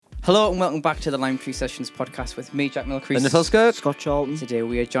Hello and welcome back to the Lime Tree Sessions podcast with me, Jack Milcrease. And the Scott Charlton. Today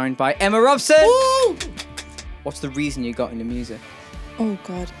we are joined by Emma Robson. Woo! What's the reason you got into music? Oh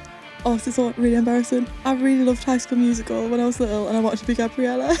God. Oh, this is all really embarrassing. I really loved High School Musical when I was little and I wanted to be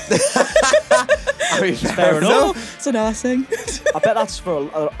Gabriella. I mean, Fair enough. So now I sing. I bet that's for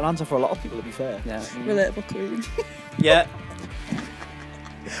an answer for a lot of people, to be fair. Yeah. Relatable queen. Yeah.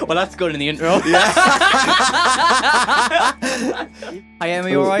 Well, that's good in the intro. Hi Emma,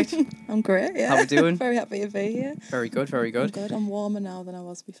 you alright? I'm great, yeah. How we doing? Very happy to be here. Very good, very I'm good. good. I'm warmer now than I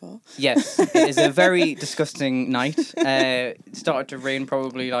was before. Yes, it is a very disgusting night. It started to rain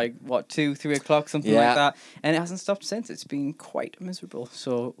probably 2-3 o'clock, something like that. And it hasn't stopped since. It's been quite miserable.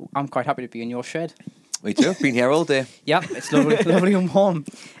 So I'm quite happy to be in your shed. Me too. Been here all day. Yeah, it's lovely, lovely and warm.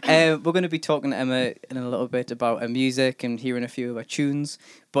 We're going to be talking to Emma in a little bit about her music and hearing a few of her tunes.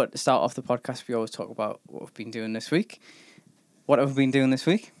 But to start off the podcast, we always talk about what we've been doing this week. What have we been doing this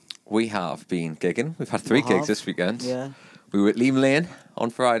week? We have been gigging. We've had 3 gigs this weekend. Yeah. We were at Liam Lane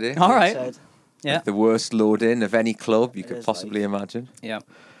on Friday. All right. Said. Yeah. With the worst load-in of any club you It could is possibly imagine. Yeah.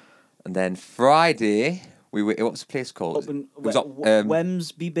 And then Friday, we were... What was the place called? Up in It was up,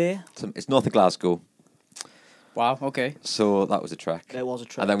 Wemsby Bay. it's north of Glasgow. Wow, okay. So that was a trek. There was a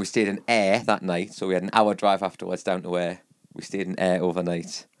trip. And then we stayed in Ayr that night. So we had an hour drive afterwards down to Ayr. We stayed in Ayr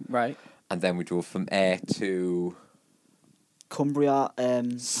overnight. Right. And then we drove from Ayr to... Cumbria,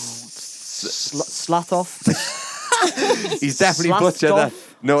 Slathoff. He's definitely butchered that.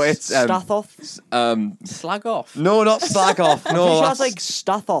 No, it's... Stathoff. Slag off. No, not slag off. I'm No, pretty sure that's... it's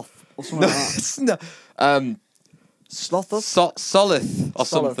like Stathoff or something No, like that. it's not. Slothoff. Solith or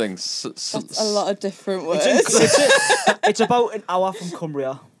Solith. something. That's a lot of different words. It's about an hour from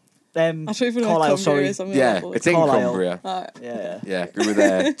Cumbria. I don't even know Carlisle, what sorry. Cumbria is. Yeah, it's in Carlisle. Cumbria. Alright. Yeah. Yeah, we were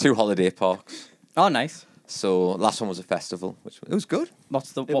there. 2 holiday parks. Oh, nice. So last one was a festival, which it was good. What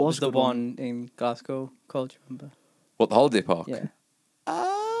It was was the a good one in Glasgow called? Do you remember? What, the holiday park? Yeah.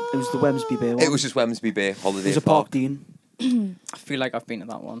 It was the Wemsby Bay one. It was just Wemsby Bay holiday It was a park. park, Dean. I feel like I've been to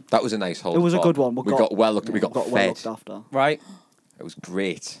that one. That was a nice holiday. It was a park. good one. We got well looked. We got well fed. looked after. Right. It was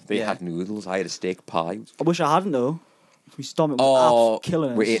great. They Yeah. had noodles. I had a steak pie. I wish I hadn't though. My stomach was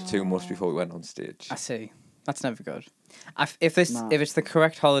killing us. We ate too much before we went on stage. I see. That's never good. If it's Nah. if it's the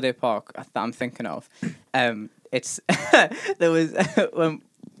correct holiday park that I'm thinking of, it's there was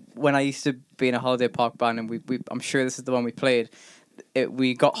when I used to be in a holiday park band and we I'm sure this is the one we played.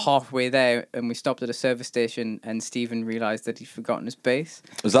 We got halfway there and we stopped at a service station and Stephen realised that he'd forgotten his bass.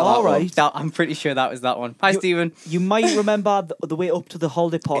 Was that All that one? right. I'm pretty sure that was that one. Hi, Stephen. You might remember the way up to the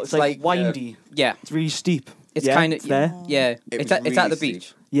holiday park. It's like windy. Yeah, It's really steep. it's Yeah, kind of it's there. Yeah, It it's was at the really beach.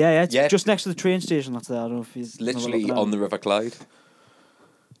 steep. Yeah, it's Yeah. just next to the train station. That's there. I don't know if you. It's literally on the River Clyde.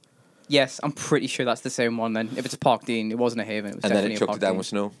 Yes, I'm pretty sure that's the same one. Then, if it's a Park Dean, it wasn't a Haven. It was And then definitely it a chucked Park it down Dean. with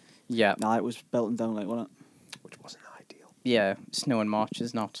snow, Yeah, Nah, it was belting down like, wasn't it? which wasn't ideal. yeah. Snow in March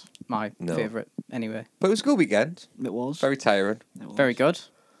is not my No. favourite. Anyway, But it was a good weekend. It was. Very tiring. It was. very good.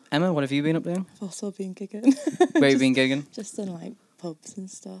 Emma, what have you been up doing? I've also been gigging. Where have you been gigging? Just in like pubs and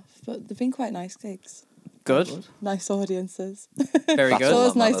stuff. But they've been quite nice gigs. Good. Nice audiences. Very That's good. So all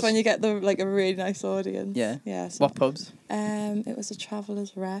it's that nice matters. when you get a really nice audience. Yeah. Yeah. So, What pubs? it was a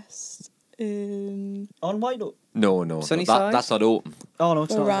Traveller's Rest in On why not? No. Sunnyside? That's not open. Oh no,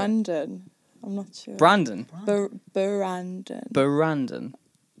 it's not. Brandon. I'm not sure. Brandon. Brandon. Brandon.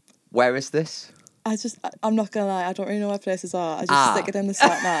 Where is this? I'm not gonna lie, I don't really know where places are. I just stick it in the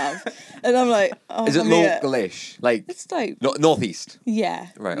sat nav. And I'm like, oh, Is it I'm here. localish? Like It's like, northeast? yeah.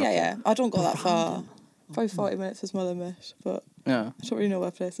 Right, Yeah, okay. yeah. I don't go that far. Probably 40 minutes is my limit, but Yeah. I don't really know where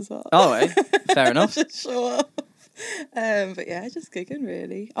places are. Oh, right. Fair enough. Just show up. But yeah, just gigging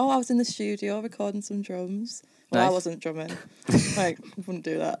really. Oh, I was in the studio recording some drums. Well, Nice. I wasn't drumming. Like, wouldn't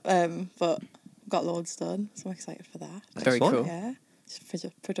do that. But got loads done, so I'm excited for that. Very Excellent. cool. Yeah. Just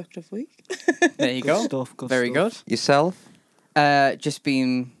a productive week. There you Good go. stuff. Good Very stuff. good. Yourself? Just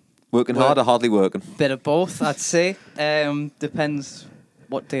been Working hard or hardly working? bit of both, I'd say. Depends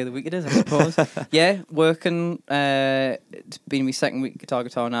what day of the week it is, I suppose. Yeah, working. It's been my second week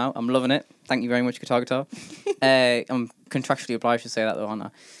guitar now. I'm loving it. Thank you very much, guitar. I'm contractually obliged to say that though,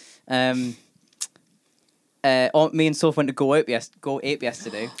 aren't I? Me and Soph went to Go Ape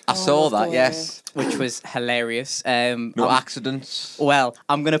yesterday, I saw that's that, cool. yes. which was hilarious. No accidents. Well,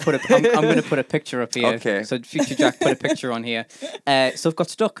 I'm gonna put a picture up here. Okay. So future Jack put a picture on here. Soph got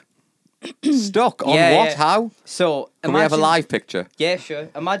stuck. Stuck on Yeah, what? yeah. How? So Can we have a imagine- live picture? Yeah, sure.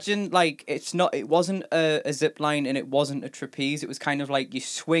 Imagine like it wasn't a zip line and it wasn't a trapeze. It was kind of like you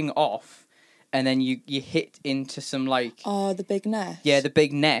swing off and then you hit into some like Oh, the big net. the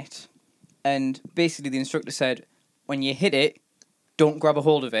big net. And basically the instructor said when you hit it, don't grab a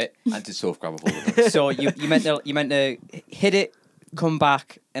hold of it. And did Soph grab a hold of it? So you meant to hit it, come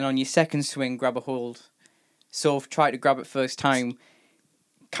back, and on your second swing grab a hold. Soph tried to grab it first time,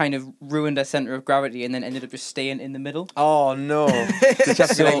 kind of ruined her centre of gravity, and then ended up just staying in the middle. Oh no! Did you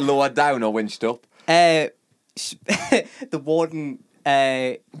have to get lowered down or winched up? The warden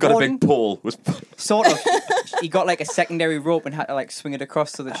Got a big pole. Sort of. He got like a secondary rope and had to like swing it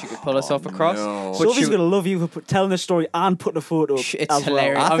across so that she could pull herself across. No. Sophie's going to love you for telling the story and putting a photo up. It's as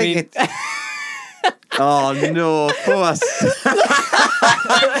hilarious. Well. I mean, oh no, of course.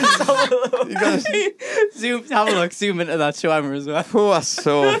 You gotta have a look, zoom into that Shawarma as well. poor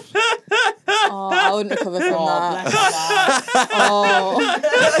so. Oh, I wouldn't recover from that. Oh.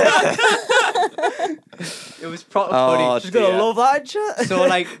 It was proper funny. She's going to love that chat. So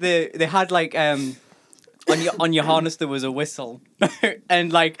like they had like on your harness there was a whistle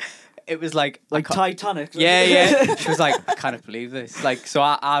and like it was like Titanic. Yeah. She was like, I can't believe this. Like, so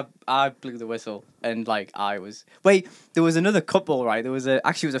I blew the whistle and like there was another couple, right? There was it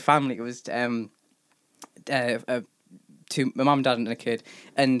was a family. It was my mum, dad, and a kid,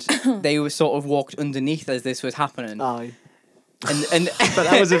 and they were sort of walked underneath as this was happening. Aye. And But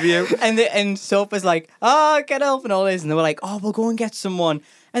that was a view. And Soap was like, get help and all this, and they were like, we'll go and get someone,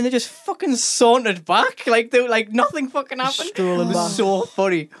 and they just fucking sauntered back, like they were like nothing fucking happened. Strolling It was back. so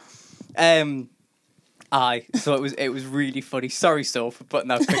funny. So it was really funny. Sorry, Soap, for putting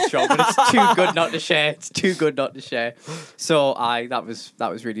that picture on, but it's too good not to share. It's too good not to share. So that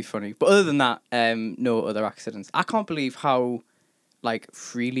was really funny. But other than that, no other accidents. I can't believe how like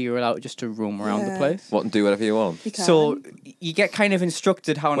freely you're allowed just to roam around the place. What, and do whatever you want? You can. So you get kind of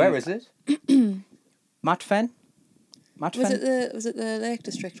instructed how. Where is it? Matt Fen? Was it the Lake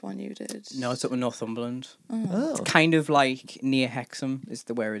District one you did? No, it's up in Northumberland. Oh. It's kind of like near Hexham is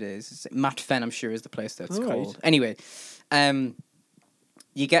where it is. It's Matt Fen, I'm sure, is the place that's Right. called. Anyway,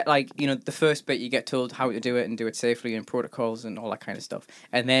 you get like, the first bit you get told how to do it and do it safely and protocols and all that kind of stuff.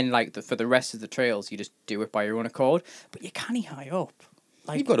 And then like for the rest of the trails, you just do it by your own accord. But you're kind of high up.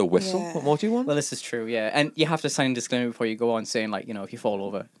 Like, You've got a whistle. Yeah. What more do you want? well, this is true, yeah. And you have to sign a disclaimer before you go on saying like, if you fall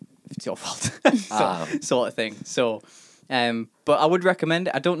over, it's your fault. Sort of thing. So, but I would recommend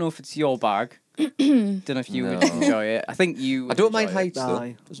it. I don't know if it's your bag. Don't know if you would enjoy it. I think you would I don't mind enjoy it. heights though.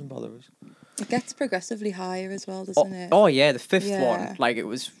 Aye. Doesn't bother us. It gets progressively higher as well, doesn't it? Oh yeah, the fifth Yeah. one. Like it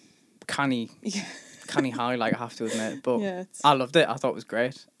was canny high, like I have to admit. But Yeah, I loved it. I thought it was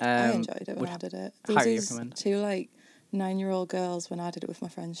great. I enjoyed it when I did it. There was highly these recommend. two like 9-year-old girls when I did it with my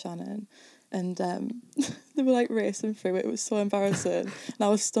friend Shannon, and they were like racing through it. It was so embarrassing, and I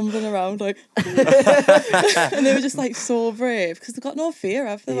was stumbling around like, and they were just like so brave because they've got no fear,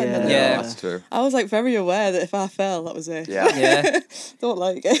 have they? when they're Yeah. little? That's true. I was like very aware that if I fell, that was it. Yeah. Yeah, Don't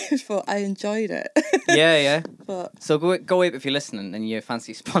like it, but I enjoyed it. yeah. But So go away if you're listening and you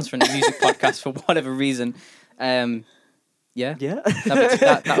fancy sponsoring a music podcast for whatever reason. Yeah, Yeah.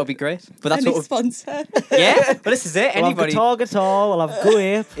 that would be great. But that's any what. sponsor. Yeah, but this is it. We'll Anybody? have guitar, we'll have Go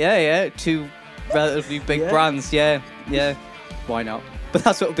Ape. Yeah. Two relatively big Yeah. brands. Yeah. Why not? But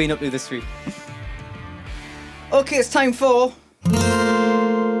that's what we've been up to this week. Okay, it's time for.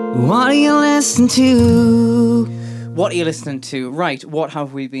 What are you listening to? What are you listening to? Right, what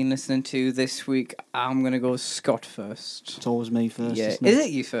have we been listening to this week? I'm going to go Scott first. It's always me first. Yeah, isn't is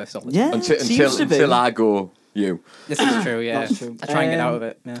it you first? All the Yeah. time? Seems to be. Until I go, you. This is true, yeah. That's true. I try and get out of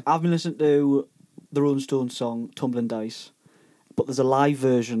it, yeah. I've been listening to the Rolling Stones song Tumbling Dice, but there's a live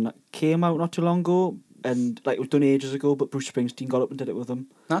version that came out not too long ago, and like it was done ages ago, but Bruce Springsteen got up and did it with them.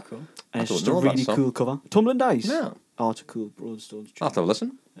 Ah, cool. And it's don't just a know that really song. cool cover. Tumbling Dice? No. Oh, it's a cool Rolling Stones I'll tune. have to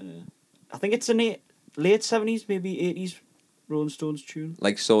listen. I think it's a late 70s, maybe 80s Rolling Stones tune.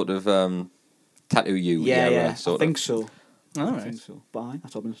 Like sort of Tattoo You. Yeah, Sort I think so. All I right. think so. But aye,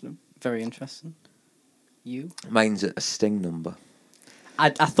 that's what I've been listening Very interesting. You? Mine's a Sting number. I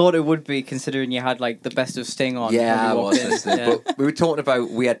thought it would be, considering you had like the best of Sting on. Yeah, when I you walked was in. listening. Yeah. But we were talking about,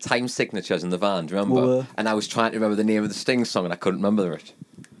 we had time signatures in the van, do you remember? We were. And I was trying to remember the name of the Sting song and I couldn't remember it.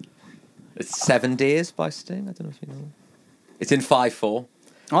 It's 7 Days by Sting. I don't know if you know. It's in 5/4.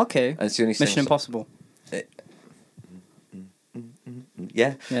 Okay. And it's the only Mission Sting Impossible. Yeah.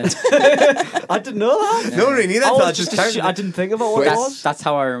 Yeah. I didn't know that. No, really, neither. I, I was just just counted I it. didn't think about what it But was. That's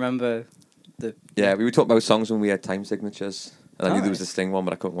how I remember the. Yeah, we were talking about songs when we had time signatures. And I knew there was a Alright. Sting one,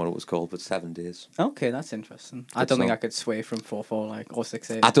 but I couldn't remember what it was called. But 7 Days. Okay, that's interesting. I Good don't think song. I could sway from 4/4 like or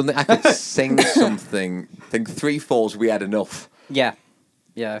 6/8. I don't think I could sing something. I think 3/4s we had enough Yeah.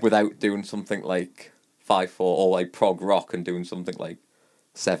 without doing something like 5/4 or like prog rock and doing something like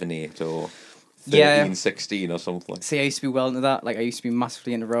 7/8 or 13/16 or something. See, I used to be well into that. Like I used to be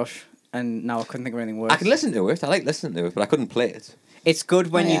massively into Rush, and now I couldn't think of anything worse. I can listen to it. I like listening to it, but I couldn't play it. It's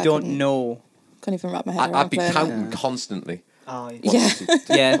good when Yeah, you I don't couldn't- know. Can't even wrap my head around I'd be playing it. counting constantly. Aye. One, Yeah. two,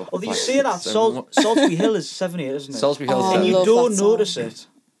 three, Yeah. four, Although you five, say that, six, seven, Salisbury Hill is 7/8, isn't it? Salisbury Hill's Oh, And I you love don't that song. notice it.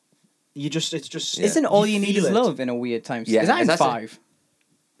 You just, it's just. Yeah. Isn't all you need feel is it. love in a weird time? Yeah, Is that in that's it. 5?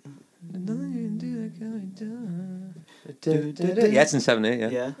 Yeah, it's in 7/8. Yeah.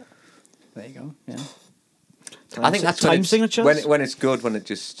 Yeah. There you go. Yeah. I think that's time when it's, signatures. when it's good when it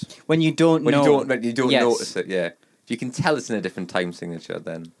just When you don't when know. you don't Yes. notice it. Yeah, if you can tell it's in a different time signature,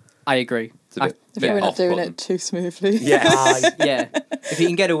 then I agree. it's a bit, If bit we're not doing off-putting. it too smoothly. Yeah. Aye. Yeah. If you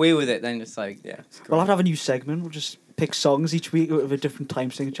can get away with it, then it's like, Yeah. it's great. We'll have to have a new segment. We'll just pick songs each week with a different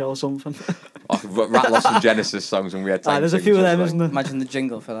time signature or something. I could rattle off some Genesis songs when we had time. Aye, there's a few of them, signatures, isn't there? Imagine the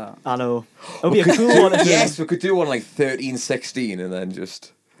jingle for that. I know. It would be a cool one. like- Yes, we could do one like 13, 16 and then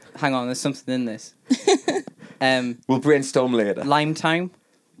just Hang on, there's something in this. we'll brainstorm later. Lime time.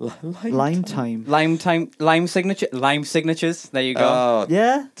 Lime time. Lime signatures. There you go. Oh,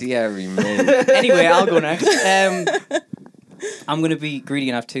 Yeah. dearie me. Anyway, I'll go next. I'm going to be greedy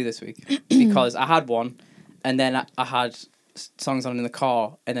and have 2 this week because I had one and then I had songs on in the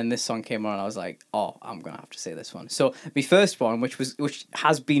car and then this song came on and I was like, oh, I'm going to have to say this one. So my first one, which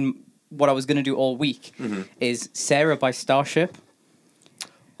has been what I was going to do all week, is Sarah by Starship.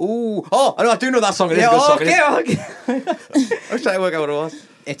 Ooh. Oh, I do know that song. It is a good song. okay. I was trying to work out what it was.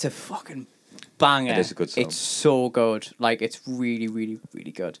 It's a fucking banger. It is a good song. It's so good. Like, it's really, really, really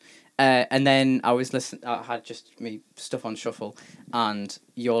good. And then I had just me stuff on shuffle, and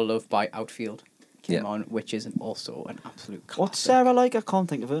Your Love by Outfield came on, which is also an absolute classic. What's Sarah like? I can't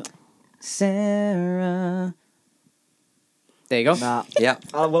think of it. Sarah. There you go. Nah. Yeah.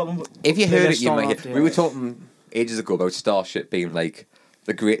 Well, If you heard maybe it, you a might song hear. after We you. were talking ages ago about Starship being like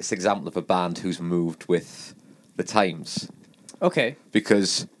the greatest example of a band who's moved with the times, Okay.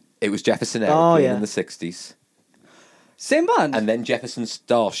 because it was Jefferson Oh, Airplane yeah. in the 60s, Same band? and then Jefferson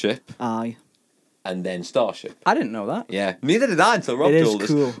Starship, Aye. and then Starship. I didn't know that. Yeah, neither did I until Rob It is told us.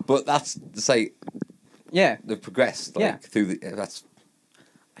 cool. But that's to say Yeah. they've progressed like Yeah. through the. That's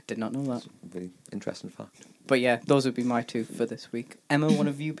I did not know that. a really interesting fact. But yeah, those would be my 2 for this week. Emma, what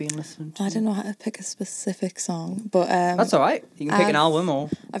have you been listening to? I don't know how to pick a specific song, but That's all right. You can pick an album or...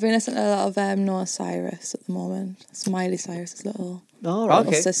 I've been listening to a lot of Noah Cyrus at the moment. It's Miley Cyrus's little All right.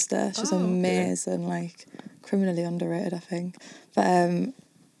 Okay. sister. She's amazing, like criminally underrated, I think. But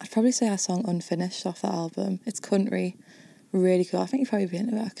I'd probably say our song Unfinished off that album. It's country, really cool. I think you'd probably be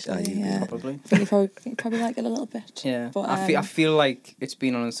into it actually. Yeah, Probably. I think you'd probably like it a little bit. Yeah, but I feel like it's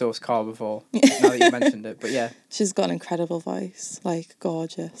been on a source car before. Now that you mentioned it, but yeah, she's got an incredible voice, like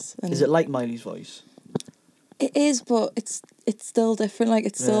gorgeous. And Is it like Miley's voice? It is, but it's still different. Like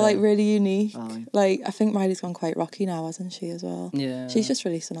it's still Yeah. like really unique. Aye. Like I think Miley's gone quite rocky now, hasn't she as well? yeah. She's just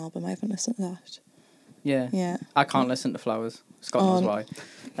released an album. I haven't listened to that. yeah. Yeah. I can't listen to Flowers. Scott knows Oh, why.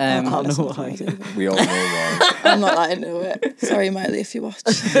 I know Listen to why. that either. We all know why. I'm not that into it. Sorry, Miley, if you watch.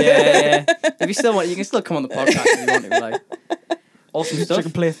 Yeah. If you still want, you can still come on the podcast if you want to. Like, awesome So I stuff.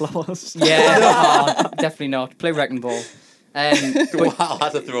 can play flowers. Yeah, definitely not. Play Wrecking Ball. But Wow,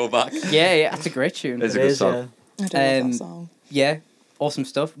 that's a throwback. yeah, that's a great tune. It's a It good is, song. yeah. I do love Um, that song. Yeah, awesome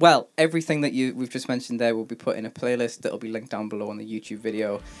stuff. Well, everything that we've just mentioned there will be put in a playlist that'll be linked down below on the YouTube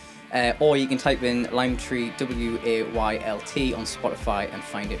video. Or you can type in Limetree WAYLT on Spotify and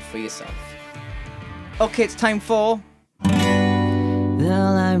find it for yourself. Okay, it's time for The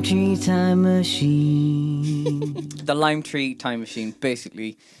Lime Tree Time Machine. the Limetree Time Machine.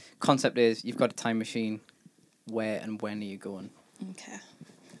 Basically, concept is you've got a time machine. Where and when are you going?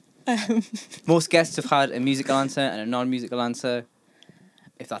 Okay. Most guests have had a musical answer and a non-musical answer.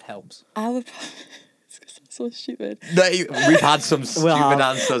 If that helps. I would. It's so stupid. No, we've had some stupid have.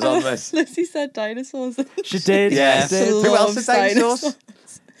 answers on this. Lucy said dinosaurs. She did. Yeah. She did. Who else Loves is dinosaurs?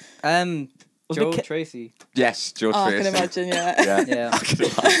 Was Joe it Tracy. Yes, Joe Oh, I Tracy. can imagine, yeah. Yeah. Yeah. I can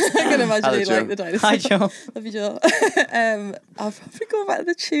imagine. I can imagine Hello, he'd Joe. like the dinosaurs. Hi, Joe. Love you, Joe. I'll probably go back to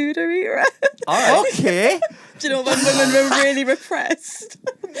the Tudor era. All right. Okay. Do you know when women were really repressed?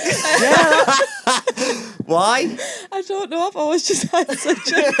 Why? I don't know. I've always just had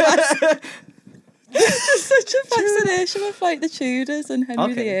such a fascination with like the Tudors and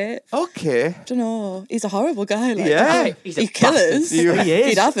Henry VIII. Okay. I don't know. He's a horrible guy. Like, Yeah. bastard. he'd kill us. He is.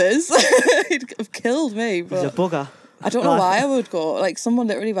 He'd have us. He'd have killed me. He's a But bugger. I don't know why I would go. Like someone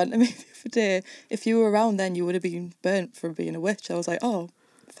literally went to me the other day. If you were around then, you would have been burnt for being a witch. I was like, oh,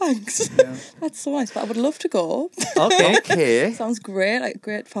 thanks. That's so nice. But I would love to go. Okay. Okay. Sounds great. Like a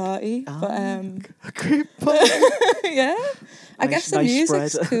great party. But Great point. yeah. I Nice- guess the nice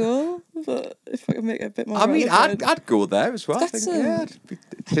music's spread. cool, but if I can make it a bit more I mean, relevant. I'd go there as well. I That's think, yeah, it'd be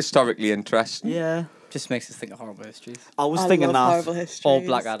historically interesting. Yeah. Just makes us think of horrible histories. I was I thinking love that. horrible histories. Or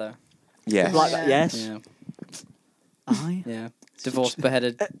Blackadder. Yes. Black, Yeah. yes. Yeah. Aye. Yeah. Divorced,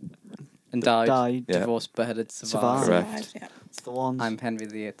 beheaded, and died. Died. Yeah. Divorced, beheaded, survived. Survived. Correct. Yeah. It's the ones. I'm Henry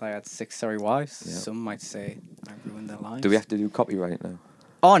VIII. I had 6 sorry wives. Yeah. Some might say I ruined their lives. Do we have to do copyright now?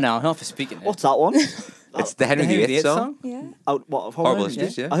 Oh no, not for speaking it. What's that one? It's the Henry VIII song. Yeah. Out, what, of Horrible Horrible Histories,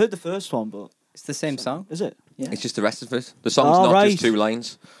 Histories? yeah. I heard the first one, but... It's the same song. Is it? Yeah. It's just the rest of it. The song's Oh, not right. just 2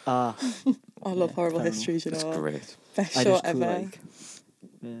 lines. Ah. I love horrible fair enough. histories, you know. It's what? great. Best I show just ever. feel like...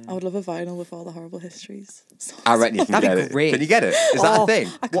 I would love a vinyl with all the horrible histories. I reckon you can That'd get be it. great. Can you get it? Is that a Oh. thing?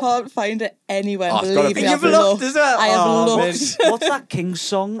 I can't find it anywhere. Oh, it's gotta Believe be. me, You've I've looked looked. as well? I have Oh, looked. What's that King's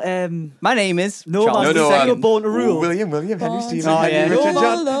song? My name is No, Charles man, No, no, II. Born to Rule. William, Henry, Born Stephen, to Henry, Rule. Richard,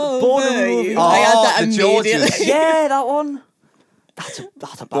 John. Born to Rule. You. I had that the immediately. Georges. Yeah, that one. That's a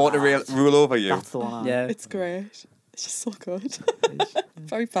bad Born to rule over you. That's the one. Yeah. It's great. It's just so good.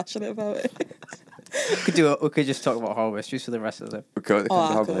 Very passionate about it. We could just talk about horror histories for the rest of the. We could Oh,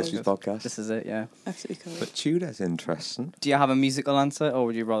 have cool. a Histories podcast. This is it, yeah. Absolutely cool. But Tudor's interesting. Do you have a musical answer, or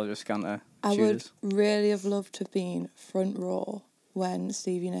would you rather just scan I would Tudors? really have loved to have been front row when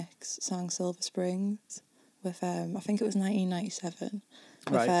Stevie Nicks sang Silver Springs with I think it was 1997.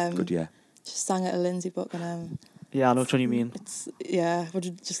 With, Right. Good, yeah. Just sang at a Lindsay book and Yeah, I know what you mean. it's I would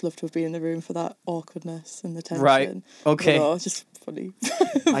have just loved to have been in the room for that awkwardness and the tension. Right. Okay. But, it's just funny.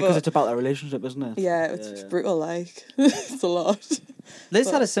 Because it's about their relationship, isn't it? Yeah, it's brutal. Like it's a lot. Liz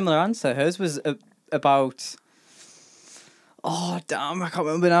But- had a similar answer. Hers was about. Oh damn! I can't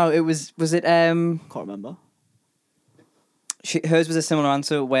remember now. Was it Can't remember. hers was a similar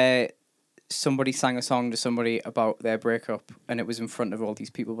answer where somebody sang a song to somebody about their breakup, and it was in front of all these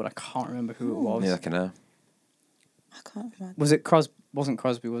people, but I can't remember who it was. Yeah, I can know. I can't imagine. Was it Wasn't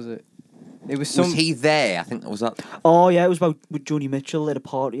Crosby? Was it? It was Was he there? I think that was that. Oh, yeah, it was about with Joni Mitchell at a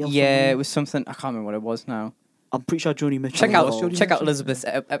party or Yeah, something. it was something. I can't remember what it was now. I'm pretty sure Joni Mitchell... Check out was involved. check out Elizabeth's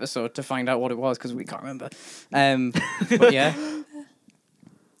episode to find out what it was, because we can't remember. But yeah,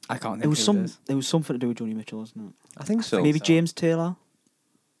 I can't think. It was who it is. There was something to do with Joni Mitchell, wasn't it? I think so. Maybe so. James Taylor.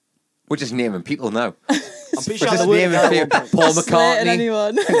 We're just naming people now. I'm pretty We're sure just they were naming there. people. Paul Slating McCartney.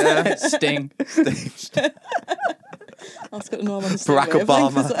 anyone. Yeah. Sting. I was going to know I'm on the Barack same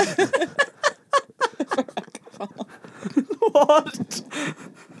wavelength Obama. as that. What?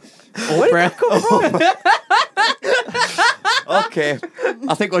 Okay.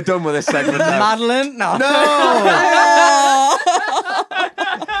 I think we're done with this segment now. Madeline? No. No!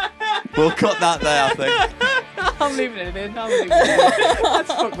 We'll cut that there, I think. I'm leaving it in.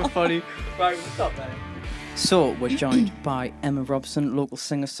 That's fucking funny. Right, we'll stop there. So, we're joined by Emma Robson, local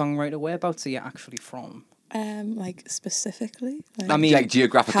singer-songwriter. Whereabouts are you actually from? Like specifically. Like, I mean, Like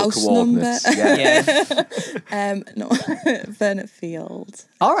geographical House coordinates. number. Yeah. no, Burnett Field.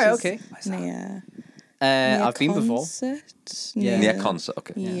 all right, which is okay. Near. I've been before. Concert, Yeah. Near concert,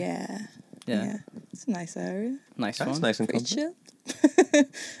 okay. Yeah. Yeah. It's a nice area. Nice That's one. nice and Pretty concert. chill.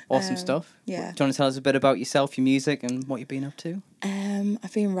 Awesome stuff. Yeah. Do you want to tell us a bit about yourself, your music, and what you've been up to?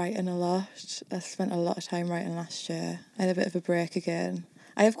 I've been writing a lot. I spent a lot of time writing last year. I had a bit of a break again.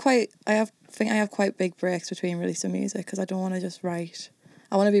 I think I have quite big breaks between releasing music because I don't want to just write.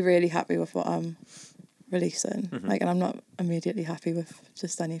 I want to be really happy with what I'm releasing. Mm-hmm. And I'm not immediately happy with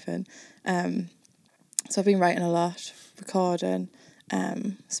just anything. So I've been writing a lot, recording.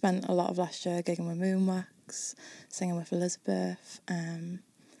 Spent a lot of last year gigging with Moonwax, singing with Elizabeth. And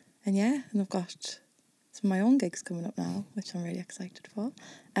I've got some of my own gigs coming up now, which I'm really excited for.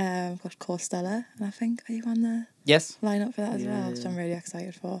 I've got Costello, and I think, are you on the Yes. lineup for that as well? Yeah. Which I'm really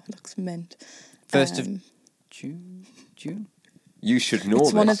excited for. It looks mint. 1st of June? You should know It's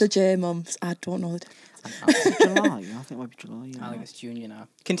this. one of the J months. I don't know the July. I think it might be July. Yeah. I think it's Junior now.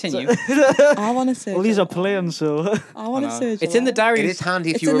 Continue. I want to say. Well, these are July. playing, so... I want to say. It's in the July. diary. It is handy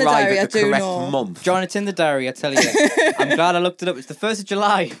if It's you in the arrive diary, at the I do correct know. month. John, it's in the diary, I tell you. I'm glad I looked it up. It's the 1st of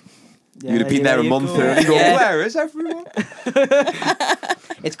July. Yeah, You'd have been there a you month go. early. Go, Yeah. where is everyone?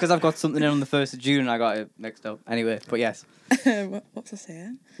 It's because I've got something in on the 1st of June and I got it mixed up. Anyway, but yes. What's I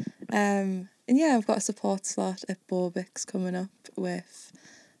saying? I've got a support slot at Bobix coming up with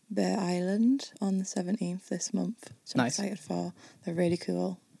Bear Island on the 17th this month. Which I'm Nice. excited for. They're really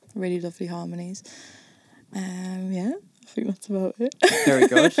cool, really lovely harmonies. I think that's about it. Very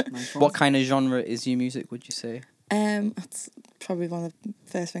good. Nice one. What kind of genre is your music, would you say? That's probably one of the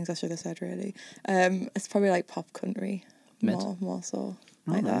first things I should have said. Really, it's probably like pop country, Mid. more so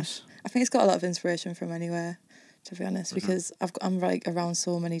Oh, like nice. that. I think it's got a lot of inspiration from anywhere, to be honest, because I'm like around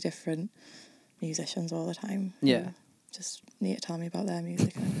so many different musicians all the time. Yeah. just need to tell me about their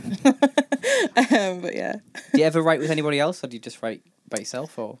music. But yeah. Do you ever write with anybody else, or do you just write by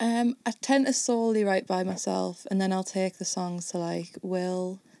yourself? Or I tend to solely write by myself, and then I'll take the songs to like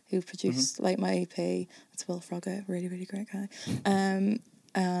Will, who produced like my EP. It's Will Frogger, really, really great guy.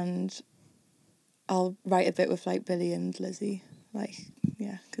 And I'll write a bit with like Billy and Lizzie, like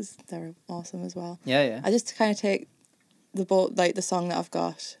because they're awesome as well. Yeah. I just kind of take the song that I've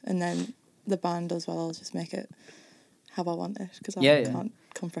got, and then the band as well. I'll just make it how I want it, because I can't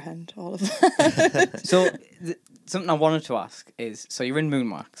comprehend all of that. So something I wanted to ask is, so you're in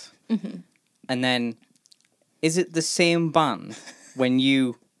Moonwax, and then is it the same band when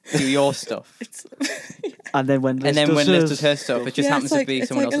you do your stuff? And then when Liz does her stuff, it just happens to be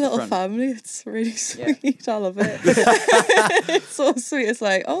someone else at the front. It's like a little family. It's really sweet. I love it. It's so sweet. It's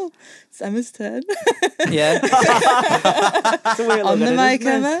like, oh, it's Emma's turn. Yeah. On the mic,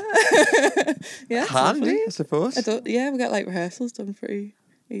 Emma. Yeah. Handy, I suppose. We got like rehearsals done pretty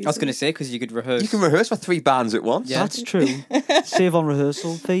easy. I was going to say, because you could rehearse. You can rehearse for 3 bands at once. Yeah. That's true. Save on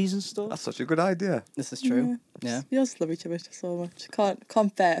rehearsal fees and stuff. That's such a good idea. This is true. Yeah. You just love each other so much.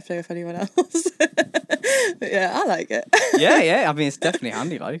 Can't bear to play with anyone else. But yeah, I like it. Yeah. I mean, it's definitely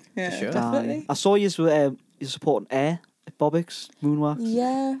handy, like, for sure. Definitely. I saw you supporting Air at Bobbick's Moonwax.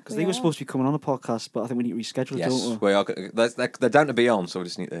 Yeah. Because they were supposed to be coming on a podcast, but I think we need to reschedule, don't we? We are. They're down to be on, so we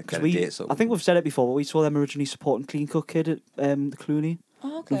just need to get a date. So I think we've said it before, but we saw them originally supporting Clean Cut Kid at the Clooney.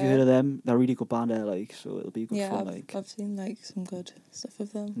 Oh, okay. Have you heard of them? They're a really good band there, like, so it'll be good fun. Like, I've seen like some good stuff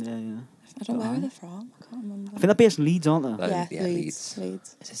of them. yeah. I don't know where they're from. I can't remember. I think they're based in Leeds, aren't they? Yeah, Leeds. Is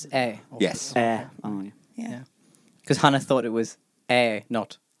this air? Yes. Air. Oh, Yeah. Because Hannah thought it was air,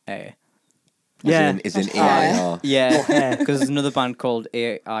 not air. Yeah. Is in AIR. Yeah, because there's another band called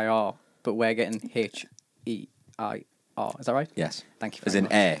AIR, but we're getting HEIR. Is that right? Yes. Thank you. As very in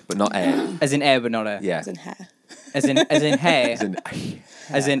much. air, but not air. As in air, but not air. Yeah. As in hair. As in hair. As in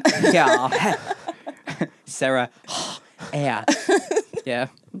As in yeah. Sarah. Air. Yeah.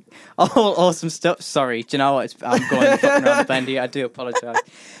 Oh, awesome stuff. Sorry. Do you know what? I'm going fucking around the bend here. I do apologise.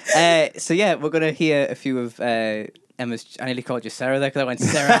 So yeah, we're gonna hear a few of Emma's. I nearly called you Sarah there because I went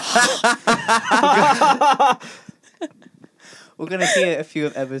Sarah. We're going to hear a few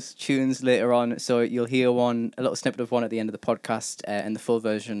of Emma's tunes later on, so you'll hear a little snippet of one at the end of the podcast, and the full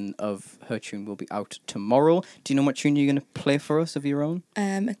version of her tune will be out tomorrow. Do you know what tune you're going to play for us of your own?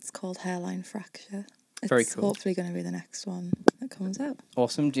 It's called Hairline Fracture. Very It's cool. hopefully going to be the next one that comes out.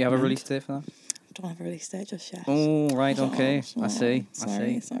 Awesome. Do you have a release date for that? Don't have a release date just yet. Oh, right, okay. Oh, I see.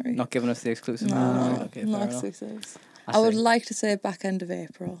 Sorry. Not giving us the exclusive. No, Right, okay, not fair enough. exclusives. I I would see. like to say back end of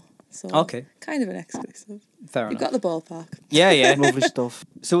April. So Okay. kind of an exclusive. Fair You've enough. got the ballpark. Yeah. Lovely stuff.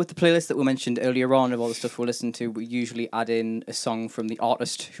 So with the playlist that we mentioned earlier on of all the stuff we're listening to, we usually add in a song from the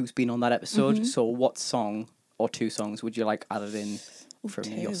artist who's been on that episode. So what song or 2 songs would you like added in from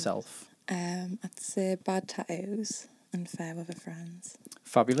 2. yourself? I'd say Bad Tattoos and Fair Weather Friends.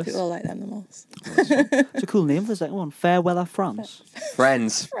 Fabulous. People like them the most. It's a cool name for the second one. Fairweather France.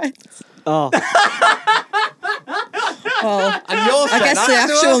 Friends. Friends. Oh, Well, And yours I guess the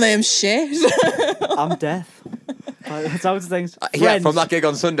actual name's shit. I'm deaf. That's how it things. Yeah, from that gig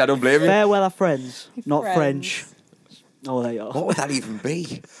on Sunday, I don't blame you. Fairweather Friends, not Friends. French. Oh, there you are. What would that even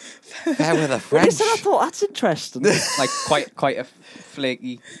be? Fair weather I French. said I thought that's interesting. Like quite a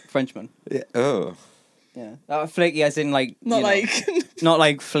flaky Frenchman. Yeah. Oh. Yeah. Flaky as in like Not you know, like... not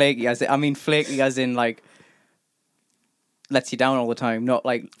like flaky as in, I mean flaky as in like lets you down all the time. Not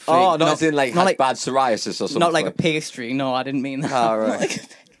like Oh, not as in like not has like bad psoriasis or something. not like a pastry. No, I didn't mean that. Oh,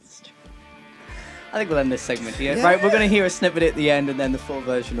 right. I think we'll end this segment here. Right, we're gonna hear a snippet at the end, and then the full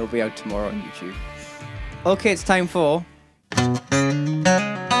version will be out tomorrow on YouTube. Okay, it's time for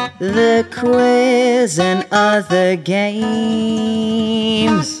The quiz and other games.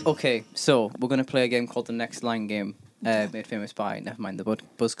 Okay, so we're going to play a game called the Next Line Game, made famous by Nevermind the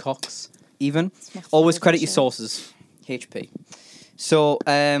Buzzcocks. Even. Always credit your sources. HP. So,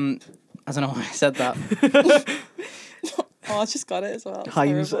 I don't know why I said that. Oh, I just got it as well. It's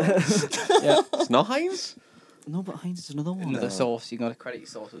Heinz. terrible. Yeah. It's not Heinz? No, but Heinz is another one. Another source. You got to credit your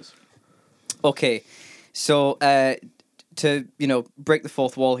sources. Okay, so to break the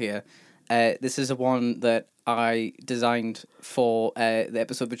fourth wall here, this is a one that I designed for the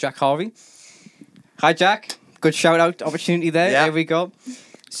episode with Jack Harvey. Hi, Jack. Good shout out opportunity there. Yeah. There we go.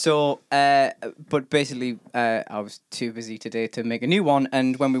 So, but basically, I was too busy today to make a new one,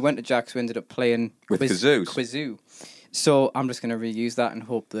 and when we went to Jack's, we ended up playing With kazoos. Kazoo. So I'm just going to reuse that and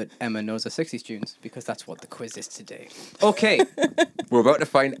hope that Emma knows her 60s tunes because that's what the quiz is today. Okay. We're about to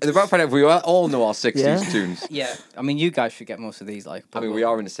find out if we all know our 60s tunes. Yeah. I mean, you guys should get most of these. Like, I mean, we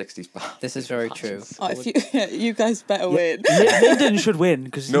are in the 60s. This is very true. Oh, if you guys better win. Lyndon should win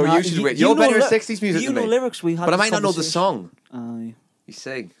because No, you should win. You're better at 60s music you than know me. lyrics. We had But I this might not know the conversation. song. Aye. You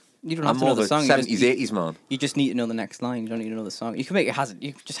see. You don't I'm have to more know the the song. 70s, 80s man. You just need to know the next line. You don't need to know the song. You can make a hazard.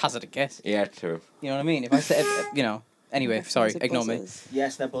 You just hazard a guess. Yeah, true. You know what I mean? If I said, you know. Anyway, sorry. Those are Ignore me. buzzers.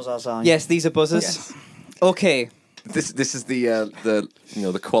 Yes, they're buzzers. Aye. Yes, these are buzzers. Yes. Okay. This is the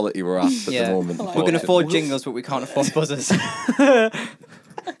the quality we're at Yeah. the moment. We can afford jingles, but we can't afford buzzers.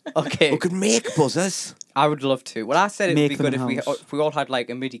 Okay. We could make buzzers. I would love to. Well, I said it would Make be them good if in-house. we all had like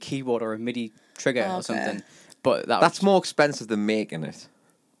a MIDI keyboard or a MIDI trigger or Okay. something. But That's more expensive than making it.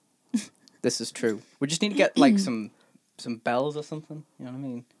 this is true. We just need to get like some bells or something. You know what I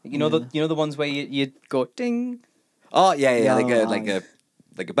mean? You know the ones where you go ding. Oh yeah, Yeah,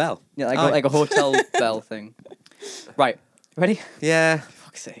 like a bell. Yeah, Aye. like a hotel bell thing. Right. Ready? Yeah. For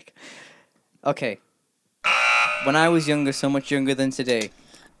fuck's sake. Okay. When I was younger, so much younger than today.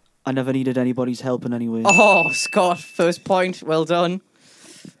 I never needed anybody's help in any way. Oh, Scott, first point. Well done.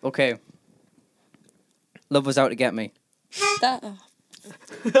 Okay. Love was out to get me. That,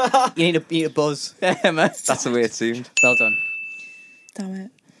 You need a buzz, Emma. That's the way it seemed. Well done. damn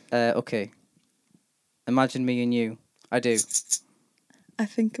it. Okay. Imagine me and you. I do. I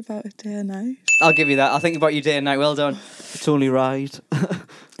think about it day and night. I'll give you that. I'll think about you day and night. Well done. It's only right.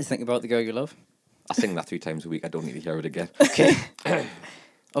 Just think about the girl you love. I sing that 3 times a week. I don't need to hear it again. Okay.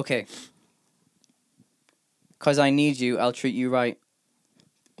 Okay. 'Cause I need you, I'll treat you right.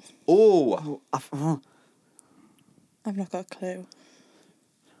 Oh, I've not got a clue.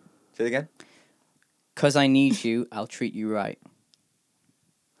 say it again. 'Cause I need you, I'll treat you right.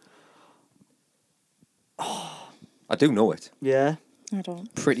 I do know it. Yeah. I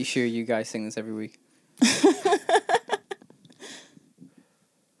don't. Pretty sure you guys sing this every week.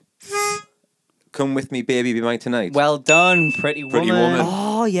 Come with me, baby, be mine tonight. Well done, Pretty Woman. Pretty Woman.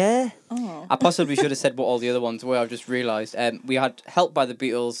 Oh yeah. Oh. I possibly should have said what all the other ones were. I've just realised. We had Help by the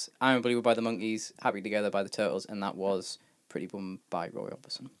Beatles, I'm a Believer by the Monkees, Happy Together by the Turtles, and that was Pretty Woman by Roy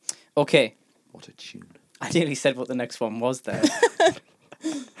Orbison. Okay. What a tune. I nearly said what the next one was there.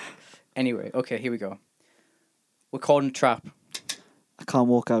 Anyway, okay, here we go. We're caught in a trap. I can't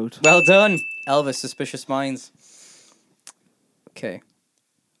walk out. Well done, Elvis, Suspicious Minds. Okay.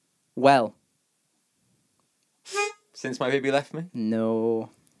 Well, Since my baby left me. no.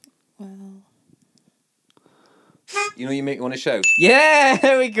 Well. You know you make me want to shout. Yeah,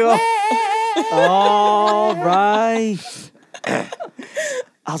 there we go. All right.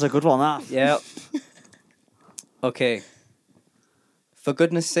 That's a good one. That. Yep. Okay. For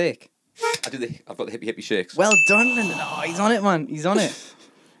goodness sake. I've got the hippie hippie shakes. Well done, Lyndon. Oh, he's on it, man. He's on it.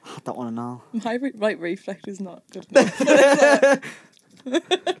 I had that one now. My right reflex is not good enough.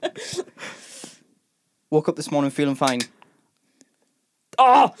 Woke up this morning feeling fine.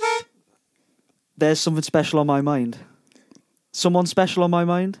 Oh! There's something special on my mind. Someone special on my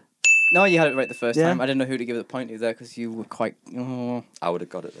mind? No, you had it right the first Yeah. time. I didn't know who to give the point to there because you were quite... Oh. I would have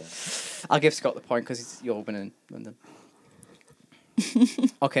got it there. I'll give Scott the point because you're winning, Lyndon.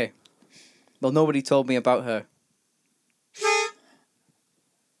 Okay. Well, nobody told me about her.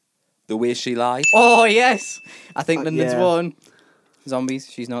 The way she lied. Oh, yes! I think Lyndon's yeah. won. Zombies,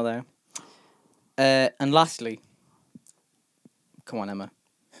 she's not there. And lastly... Come on, Emma.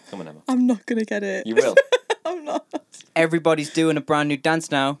 Come on, Emma. I'm not going to get it. You will. I'm not. Everybody's doing a brand new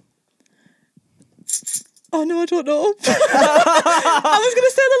dance now. Oh, no, I don't know. I was going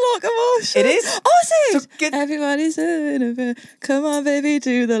to say the locomotion. It is? Oh, is it? So get- Everybody's doing it. Come on, baby,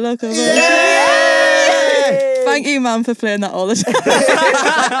 do the locomotion. Thank you, man, for playing that all the time.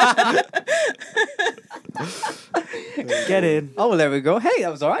 Get in. Oh, well, there we go. Hey,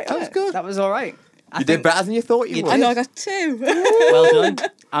 that was all right. That was good. That was all right. You did better than you thought you You would. I know, I got 2. Well done.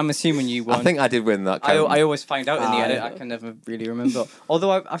 I'm assuming you won. I think I did win that. I count. always find out in the Ah, edit. yeah. I can never really remember.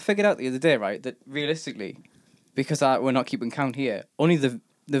 Although I figured out the other day, right, that realistically, because we're not keeping count here, only the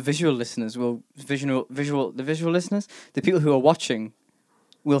visual listeners will the visual listeners, the people who are watching,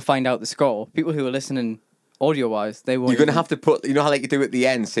 will find out the score. People who are listening audio wise, they won't. You're going to even- have to put, you know how like you do at the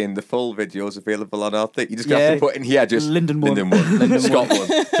end saying the full video's available on our thing? You just gonna Yeah. have to put in here just Lyndon won. Lyndon Scott won.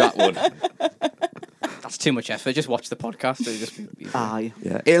 Jack won. That's too much effort. Just watch the podcast. It'll just be Aye.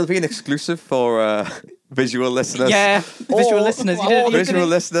 Yeah. It'll be an exclusive for visual listeners. yeah, visual listeners. You did, Visual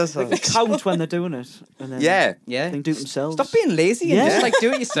listeners. They count when they're doing it. And then Yeah. Yeah. they do it themselves. Stop being lazy and Yeah. just like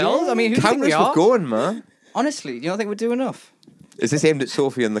do it yourselves. I mean, who do you think Cameras we are? were going, man. Honestly, you don't think we do enough? Is this aimed at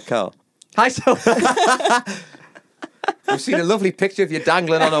Sophie in the car? Hi, so. We've seen a lovely picture of you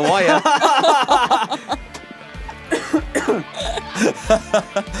dangling on a wire.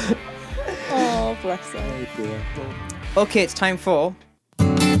 Oh, bless her. Okay, it's time for...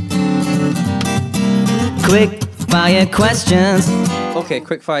 Quick fire questions. Okay,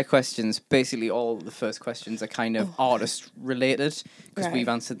 quick fire questions. Basically, all the first questions are kind of artist related because Right. we've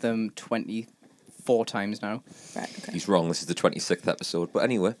answered them 24 times now. Right, okay. He's wrong. This is the 26th episode. But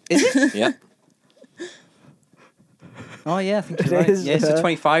anyway. Is it? Yeah. Oh, yeah, I think It you're right. is, Yeah, so yeah.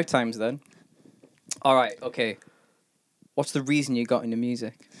 25 times then. All right, okay. What's the reason you got into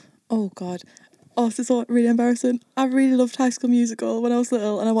music? Oh, God. Oh, this is all really embarrassing. I really loved High School Musical when I was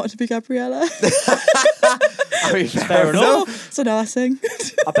little and I wanted to be Gabriella. I mean, Fair enough. So now I sing.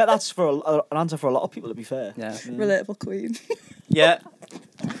 I bet that's for an answer for a lot of people, to be fair. Yeah. Relatable queen. Yeah.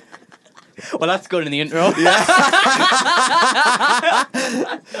 Well, that's good in the intro.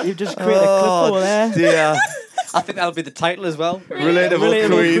 You've just created a clip over there. dear. I think that'll be the title as well. Relatable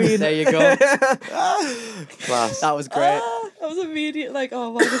queen. There you go. Class. That was great. I was immediate like, oh,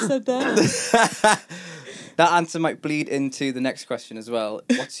 why have I said that? That answer might bleed into the next question as well.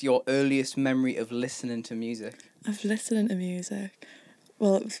 What's your earliest memory of listening to music? I've listened to music.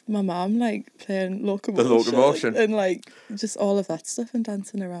 Well, it was my mum, like, playing Locomotion. The Locomotion. And, like, just all of that stuff and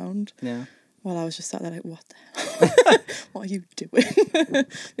dancing around. Yeah. While I was just sat there like, what the hell? What are you doing? But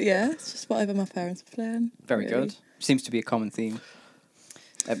yeah, it's just whatever my parents were playing. Very really. good. Seems to be a common theme.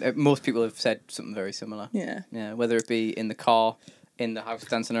 Most people have said something very similar. Yeah. Yeah, whether it be in the car, in the house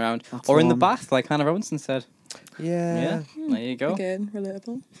dancing around, That's or in the one. bath, like Hannah Robson said. Yeah. Yeah, there you go. Again,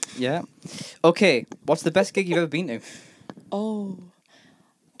 relatable. Yeah. Okay, what's the best gig you've ever been to? Oh,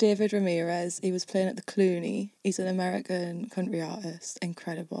 David Ramirez. He was playing at the Clooney. He's an American country artist.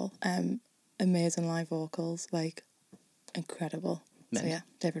 Incredible. Amazing live vocals. Like, incredible. So Mint. yeah,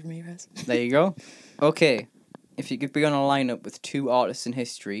 David Ramirez. There you go. Okay, if you could be on a lineup with two artists in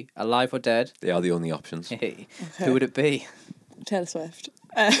history, alive or dead, They are the only options. hey, Okay. who would it be? Taylor Swift.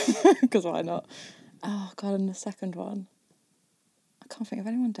 Because why not? Oh, God, and the second one. I can't think of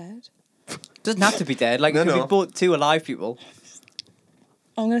anyone dead. Doesn't have to be dead. Like, No, it could no. be both two alive people.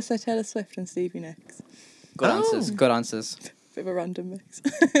 I'm going to say Taylor Swift and Stevie Nicks. Good Oh. answers. Good answers. Bit of a random mix.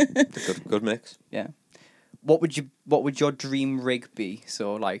 Good mix. Yeah. What would your dream rig be?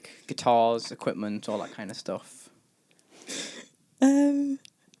 So like guitars, equipment, all that kind of stuff.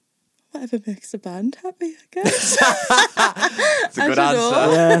 Whatever makes the band happy, I guess. It's a I good don't know.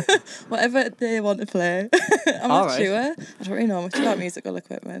 answer. Yeah. Whatever they want to play. I'm All not right. sure. I don't really know much about musical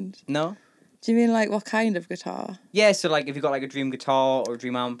equipment. No. Do you mean like what kind of guitar? Yeah. So like, if you got like a dream guitar or a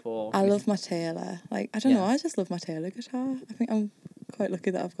dream amp or. I love my Taylor. Like, I don't know, Yeah. I just love my Taylor guitar. I think I'm quite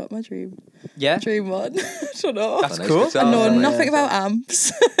lucky that I've got my dream Yeah. one. I don't know. That's Nice cool. guitar. I know Yeah. nothing about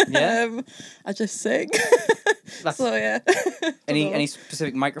amps. Yeah. I just sing. That's, So yeah. any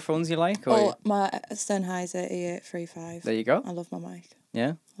specific microphones you like? Or Oh, my Sennheiser E835. there you go. I love my mic.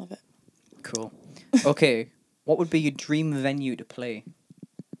 Yeah. Love it. Cool. Okay. What would be your dream venue to play?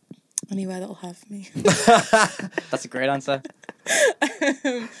 Anywhere that'll have me. That's a great answer.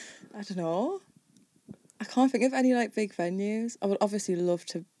 I don't know. I can't think of any like big venues. I would obviously love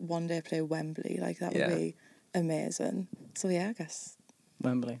to one day play Wembley. Like that Yeah. would be amazing. So yeah, I guess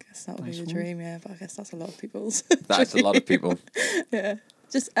Wembley. that would Nice be the one. dream. Yeah, but I guess that's a lot of people's. That's a lot of people. Yeah,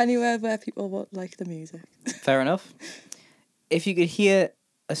 just anywhere where people would like the music. Fair enough. If you could hear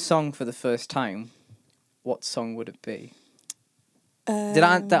a song for the first time, what song would it be? Did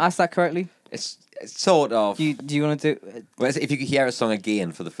I ask that correctly? It's sort of. Do you want to do? Well, if you could hear a song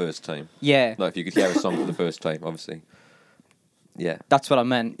again for the first time. Yeah, No, if you could hear a song for the first time, obviously. Yeah. that's what I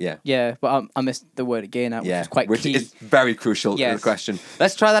meant. Yeah. Yeah, but I missed the word again out, which Yeah. is quite key. is very crucial to Yes. the question.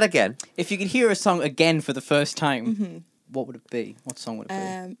 Let's try that again. If you could hear a song again for the first time, Mm-hmm. what would it be? What song would it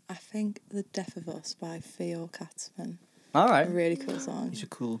be? I think The Death of Us by Theo Katzman. All A right. really cool song. He's a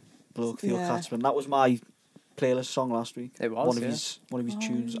cool bloke, Theo Yeah. Katzman. That was my playlist song last week. It was, one of yeah. his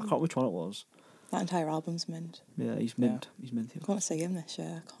tunes. I can't remember which one it was. That entire album's mint. Yeah, he's mint. He's mint. I want to see him this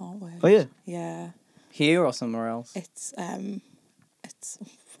year. I can't wait. Oh yeah. Yeah. Here or somewhere else? It's I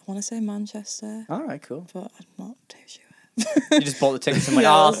want to say Manchester, All right, cool. but I'm not too sure. You just bought the tickets and went,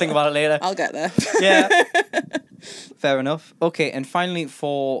 Yeah. oh, I'll think about it later. I'll get there. Yeah. Fair enough. Okay, and finally,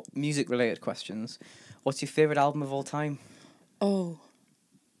 for music-related questions, what's your favourite album of all time? Oh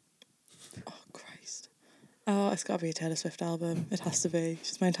Christ. Oh, it's got to be a Taylor Swift album. It has to be.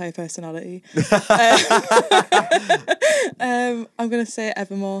 She's my entire personality. I'm going to say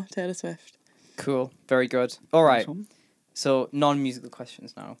Evermore, Taylor Swift. Cool. Very good. All right. Nice one. So, non-musical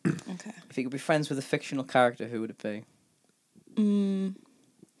questions now. Okay. If you could be friends with a fictional character, who would it be?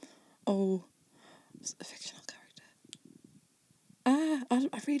 Oh, it's a fictional character. Yeah,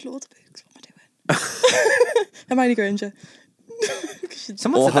 I read loads of books. What am I doing? Hermione Granger.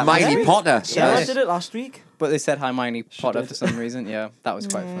 Someone Or said that last Hermione week. Potter. Yeah, I Yeah. did it last week. But they said Hermione Potter did. for some reason. Yeah, that was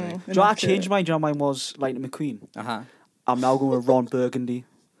quite funny. Do you know, I changed mine. Do you know mine was Lightning McQueen? Uh-huh. I'm now going with Ron Burgundy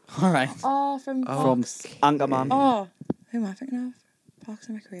All right. Oh, from from Parks. Anchorman. Oh, who am I thinking of? Parks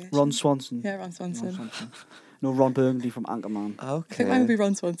and Recreation. Ron Swanson. Yeah, Ron Swanson. No, Ron Burgundy from Anchorman. I think mine would be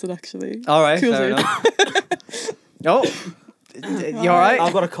Ron Swanson, actually. All right, Cool fair dude. enough. Oh, you all right?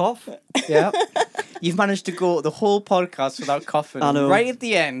 I've got a cough. Yeah. You've managed to go the whole podcast without coughing. I know. Right at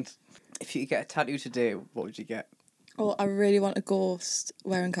the end. If you could get a tattoo today, what would you get? Oh, I really want a ghost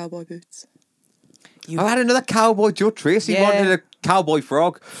wearing cowboy boots. I had another cowboy. Joe Tracy Yeah. wanted a cowboy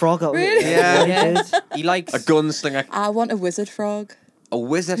frog. Frog out Really? there. Yeah. Did. He likes... A gunslinger. I want a wizard frog. A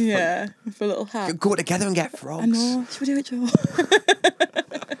wizard. Yeah, with a little hat. Go together and get frogs. I know. Should we do it, Joe?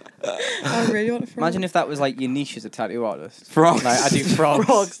 I really want a frog. Imagine if that was like your niche as a tattoo artist. Frogs. Like, I do frogs.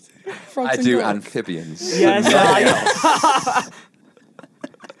 Frogs. Frogs I and do dogs. amphibians. Yes.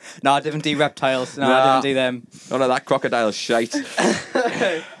 No, I didn't do reptiles. No, I Nah. didn't do them. Oh no, that crocodile shite.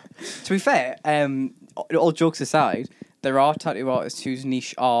 To be fair, all jokes aside, there are tattoo artists whose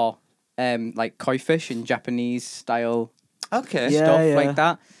niche are like koi fish and Japanese style Okay. Yeah. stuff like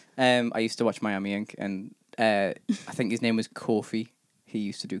that. I used to watch Miami Ink, and I think his name was Kofi. He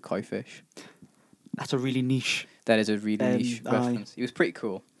used to do koi fish. That's a really niche. That is a really niche aye. reference. He was pretty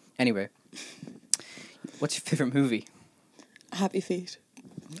cool. Anyway, what's your favourite movie? Happy Feet.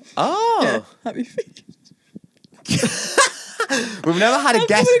 Oh. Happy Feet. We've never had a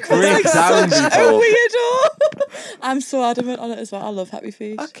guest coming break across down like such a before. weirdo. I'm so adamant on it as well. I love Happy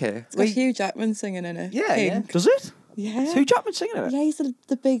Feet. Okay. It's got Hugh Jackman singing in it. Yeah, yeah. Does it? Yeah. Is Hugh Jackman singing it? Yeah, he's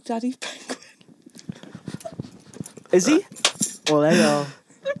the big daddy penguin. Is he? Well, there you are.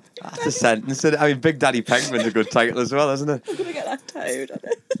 That's a sentence. I mean, Big Daddy Penguin's a good title as well, isn't it? I'm going to get that tattooed on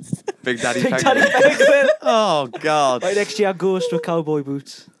it. Big Daddy Big Penguin. Daddy Penguin. Oh, God. Right next year, ghost with cowboy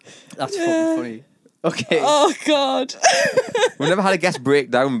boots. That's Yeah. fucking funny. Okay. Oh, God. We've never had a guest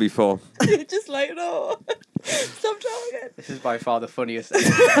breakdown before. You're just like, no. Stop talking. This is by far the funniest thing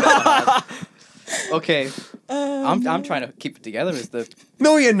I've ever had. Okay, I'm trying to keep it together as the...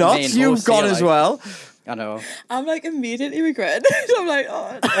 No, you're not. Main You've host gone here, as like- well. I know. I'm like immediately regretting it. I'm like,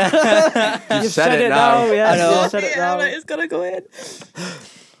 oh. You've said it now. Yes, I know. you've said it Yeah, now. I'm like, it's got to go in.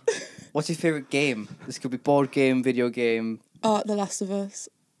 What's your favourite game? This could be board game, video game. Oh, The Last of Us.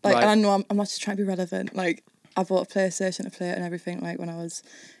 Like, Right. and I know I'm not just trying to be relevant. Like, I bought a PlayStation to play it and everything, like, when I was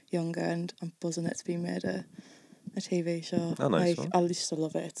younger, and I'm buzzing it's been made a TV show. Oh, nice Like, one. I just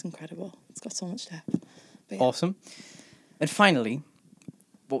love it. It's incredible. It's got so much depth. But yeah. Awesome. And finally,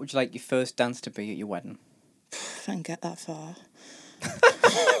 what would you like your first dance to be at your wedding? If I can get that far.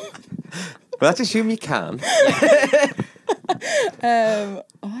 But let's assume you can. I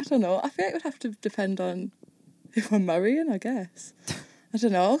don't know. I feel like it would have to depend on who I'm marrying, I guess. I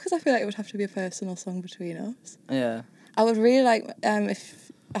don't know, because I feel like it would have to be a personal song between us. Yeah. I would really like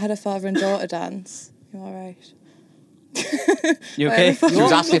if I had a father and daughter dance. You all right? You okay? She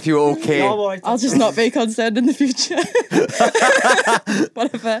was asking if you were okay. No, all right, I'll that's just fine. not be concerned in the future.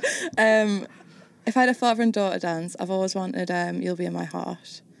 Whatever. If I had a father and daughter dance, I've always wanted You'll Be in My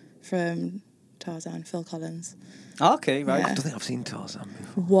Heart from Tarzan, Phil Collins. Okay, right. Yeah. I don't think I've seen Tarzan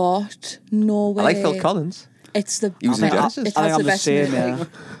before. What? No way. I like Phil Collins. It's the He was in I think Genesis. It I has think I'm the the best same, music.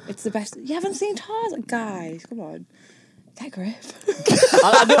 yeah. It's the best. You haven't seen Tarzan? Guys, come on. Get a grip.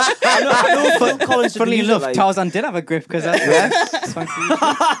 I know Phil Collins did Funnily music, enough, like- Tarzan did have a grip because that's funky.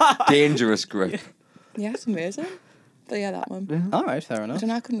 Dangerous grip. Yeah, it's amazing. But yeah, that one. All right, fair I enough. don't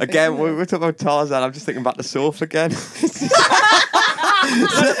know, I couldn't Again, think of it. we're talking about Tarzan. I'm just thinking about the sofa again. Fade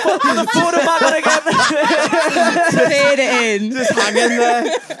it in. Just hang in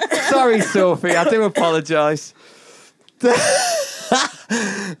there. Sorry, Sophie. I do apologise.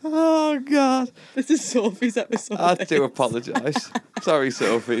 Oh, God. This is Sophie's episode. I do apologise. Sorry,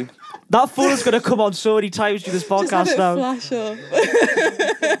 Sophie. That photo's going to come on so many times through this Just have podcast it now. flash up.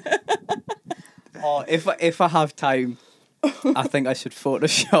 Oh, if I have time, I think I should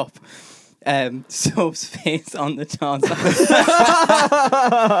Photoshop Soap's face on the Tarzan.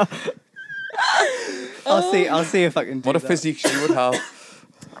 I'll see if I can do What a that. physique she would have.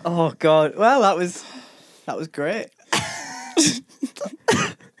 Oh God. Well, that was great.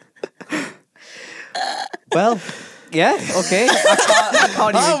 Well, yeah, okay. I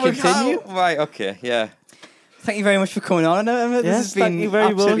can't even continue. Right, okay, yeah. Thank you very much for coming on. This Yes, has been thank you very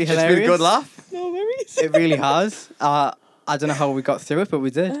absolutely much. It's hilarious. been a good laugh. No worries. It really has. I don't know how we got through it, but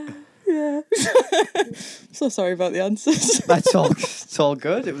we did. Yeah. So sorry about the answers. That's all. It's all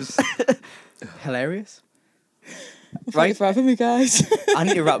good. It was hilarious. Right. For having me, guys. I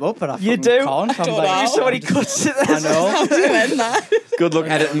need to wrap up, but I You fucking do? can't. I'm don't like, know. You so many cuts in I this. know. How do you end that? Good luck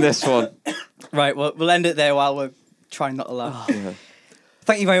editing this one. Right, well, we'll end it there while we're trying not to laugh. Yeah.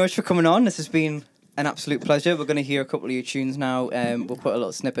 Thank you very much for coming on. This has been an absolute pleasure. We're going to hear a couple of your tunes now. We'll put a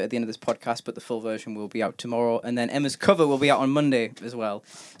little snippet at the end of this podcast, but the full version will be out tomorrow. And then Emma's cover will be out on Monday as well.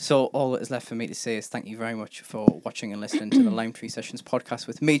 So all that is left for me to say is thank you very much for watching and listening to the Lime Tree Sessions podcast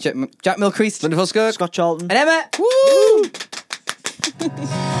with me, Jack Milcrease, Linda Fusker. Scott Charlton. and Emma. Woo!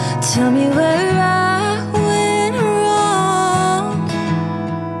 Tell me where I went wrong.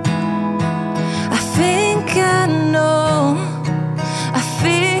 I think I know. I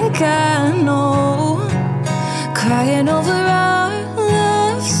think I know. Crying over our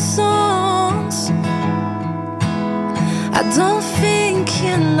love songs. I don't think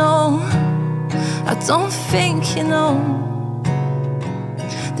you know. I don't think you know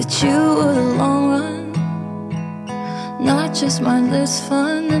that you were the long run, not just mindless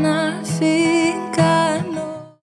fun. And I think I